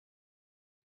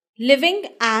Living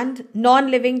and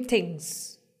non-living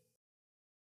things.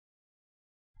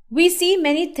 We see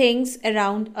many things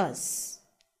around us.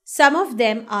 Some of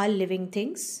them are living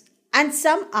things and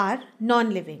some are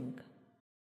non-living.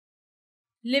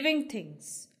 Living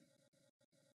things.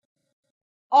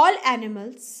 All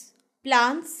animals,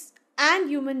 plants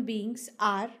and human beings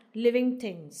are living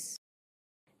things.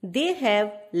 They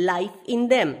have life in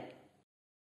them.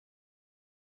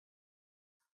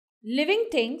 Living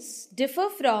things differ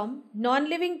from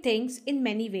non-living things in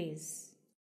many ways.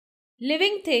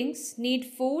 Living things need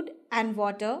food and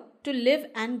water to live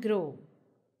and grow.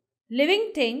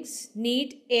 Living things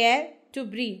need air to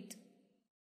breathe.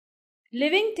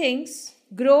 Living things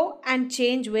grow and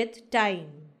change with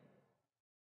time.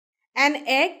 An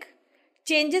egg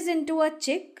changes into a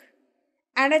chick,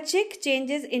 and a chick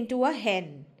changes into a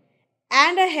hen,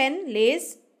 and a hen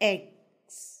lays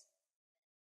eggs.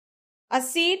 A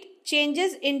seed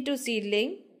changes into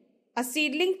seedling, a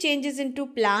seedling changes into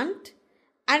plant,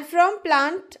 and from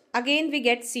plant again we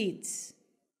get seeds.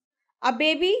 A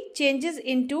baby changes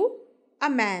into a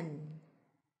man.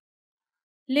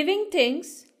 Living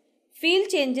things feel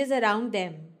changes around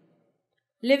them.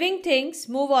 Living things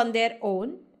move on their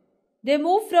own. They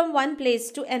move from one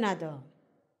place to another.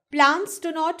 Plants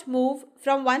do not move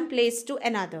from one place to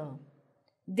another.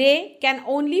 They can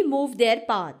only move their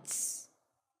paths.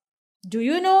 Do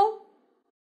you know?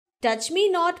 Touch me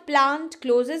not plant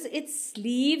closes its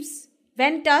leaves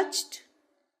when touched.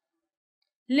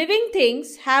 Living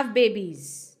things have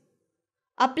babies.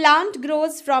 A plant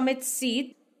grows from its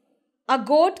seed. A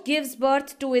goat gives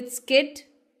birth to its kid.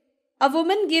 A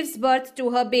woman gives birth to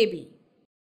her baby.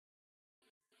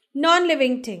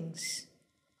 Non-living things.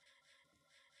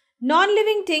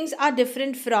 Non-living things are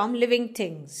different from living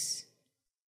things.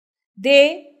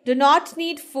 They do not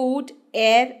need food,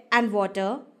 air and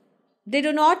water. They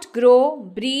do not grow,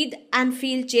 breathe and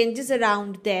feel changes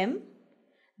around them.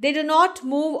 They do not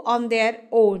move on their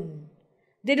own.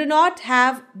 They do not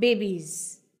have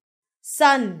babies.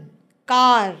 Sun,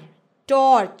 car,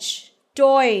 torch,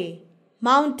 toy,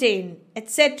 mountain,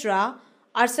 etc.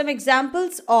 are some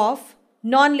examples of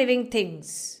non-living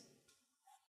things.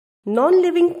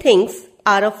 Non-living things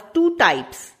are of two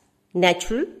types,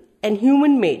 natural and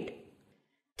human-made.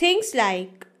 Things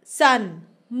like sun,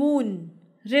 moon,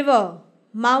 river,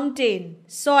 mountain,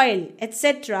 soil,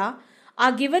 etc.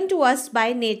 are given to us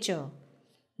by nature.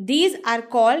 These are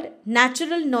called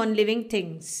natural non-living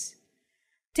things.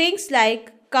 Things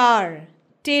like car,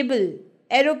 table,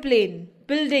 aeroplane,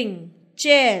 building,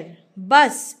 chair,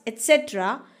 bus,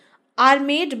 etc. are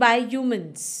made by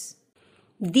humans.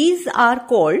 These are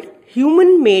called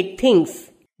human-made things.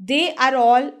 They are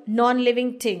all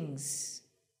non-living things.